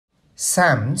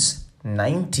Psalms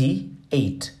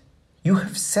 98. You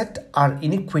have set our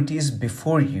iniquities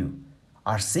before you,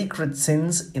 our secret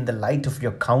sins in the light of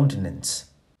your countenance.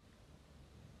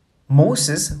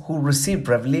 Moses, who received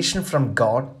revelation from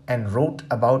God and wrote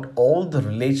about all the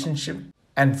relationship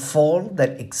and fall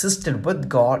that existed with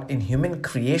God in human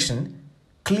creation,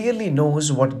 clearly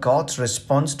knows what God's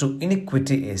response to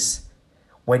iniquity is.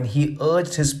 When he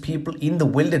urged his people in the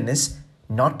wilderness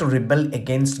not to rebel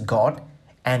against God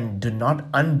and do not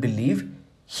unbelieve,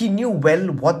 he knew well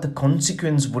what the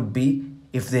consequence would be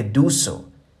if they do so.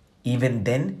 Even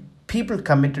then, people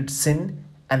committed sin,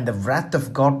 and the wrath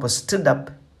of God was stirred up,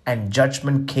 and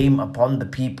judgment came upon the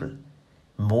people.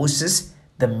 Moses,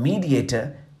 the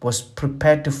mediator, was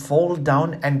prepared to fall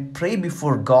down and pray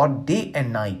before God day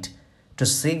and night to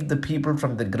save the people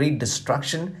from the great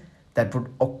destruction that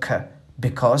would occur,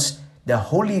 because the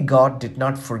holy God did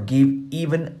not forgive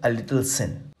even a little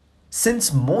sin.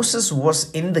 Since Moses was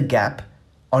in the gap,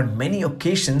 on many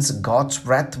occasions God's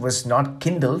wrath was not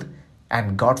kindled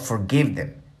and God forgave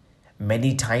them.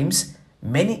 Many times,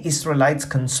 many Israelites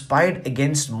conspired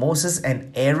against Moses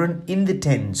and Aaron in the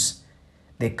tents.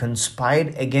 They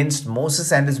conspired against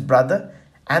Moses and his brother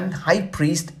and high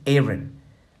priest Aaron.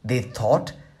 They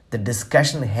thought the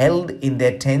discussion held in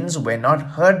their tents were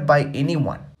not heard by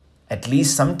anyone. At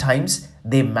least sometimes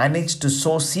they managed to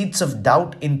sow seeds of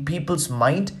doubt in people's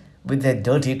mind with their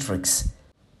dirty tricks.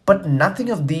 But nothing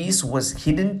of these was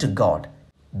hidden to God.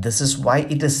 This is why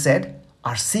it is said,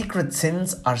 our secret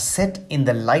sins are set in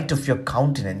the light of your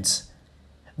countenance.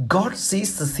 God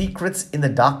sees the secrets in the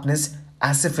darkness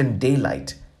as if in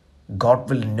daylight. God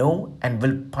will know and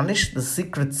will punish the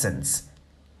secret sins.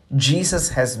 Jesus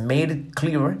has made it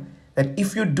clear that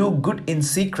if you do good in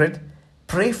secret,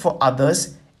 pray for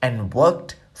others, and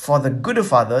worked for the good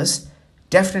of others,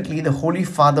 definitely the Holy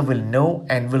Father will know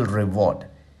and will reward.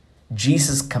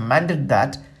 Jesus commanded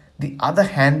that the other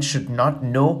hand should not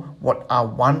know what our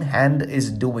one hand is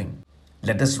doing.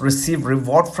 Let us receive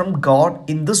reward from God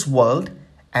in this world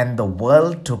and the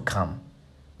world to come.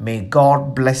 May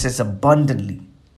God bless us abundantly.